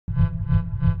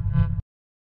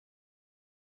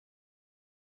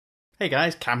Hey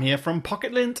guys, Cam here from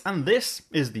Pocket-lint, and this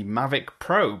is the Mavic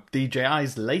Pro,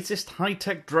 DJI's latest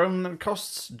high-tech drone that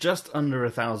costs just under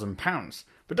 £1,000.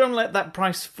 But don't let that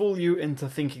price fool you into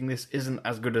thinking this isn't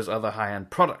as good as other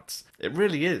high-end products. It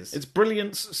really is. Its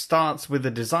brilliance starts with the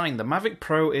design. The Mavic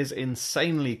Pro is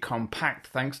insanely compact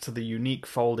thanks to the unique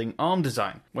folding arm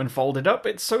design. When folded up,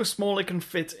 it's so small it can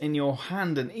fit in your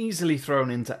hand and easily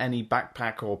thrown into any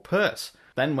backpack or purse.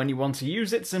 Then when you want to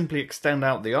use it, simply extend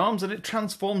out the arms and it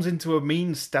transforms into a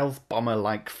mean stealth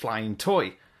bomber-like flying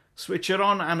toy. Switch it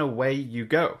on and away you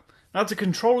go. Now to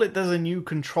control it, there's a new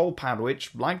control pad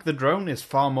which, like the drone, is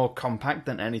far more compact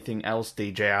than anything else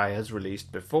DJI has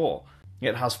released before.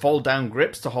 It has fold-down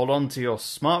grips to hold on to your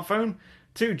smartphone,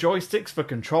 2 joysticks for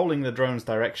controlling the drone's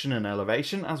direction and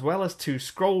elevation, as well as 2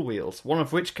 scroll wheels, one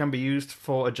of which can be used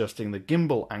for adjusting the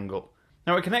gimbal angle.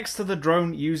 Now it connects to the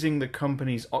drone using the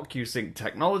company's OcuSync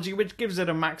technology, which gives it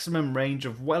a maximum range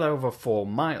of well over 4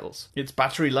 miles. Its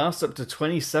battery lasts up to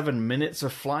 27 minutes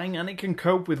of flying and it can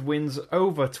cope with winds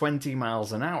over 20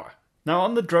 miles an hour. Now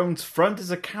on the drone's front is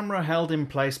a camera held in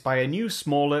place by a new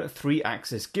smaller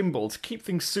 3-axis gimbal to keep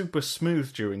things super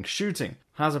smooth during shooting.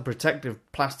 Has a protective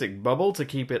plastic bubble to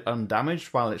keep it undamaged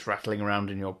while it's rattling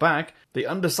around in your bag. The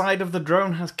underside of the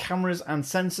drone has cameras and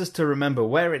sensors to remember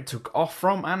where it took off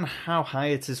from and how high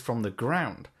it is from the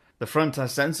ground. The front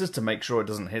has sensors to make sure it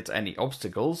doesn't hit any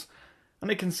obstacles, and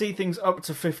it can see things up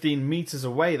to 15 meters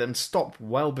away then stop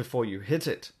well before you hit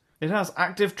it. It has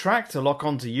active track to lock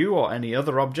onto you or any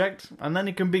other object, and then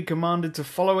it can be commanded to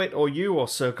follow it or you or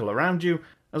circle around you,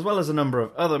 as well as a number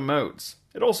of other modes.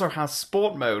 It also has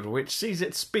sport mode, which sees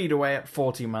it speed away at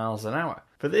 40 miles an hour.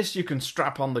 For this you can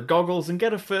strap on the goggles and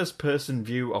get a first-person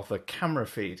view of the camera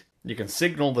feed. You can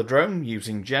signal the drone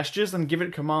using gestures and give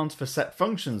it commands for set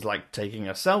functions like taking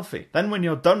a selfie. Then when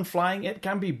you're done flying, it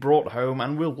can be brought home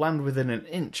and will land within an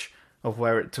inch of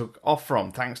where it took off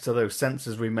from, thanks to those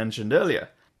sensors we mentioned earlier.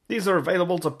 These are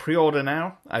available to pre-order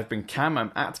now. I've been Cam,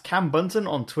 I'm at Cam Bunton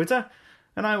on Twitter,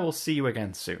 and I will see you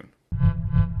again soon.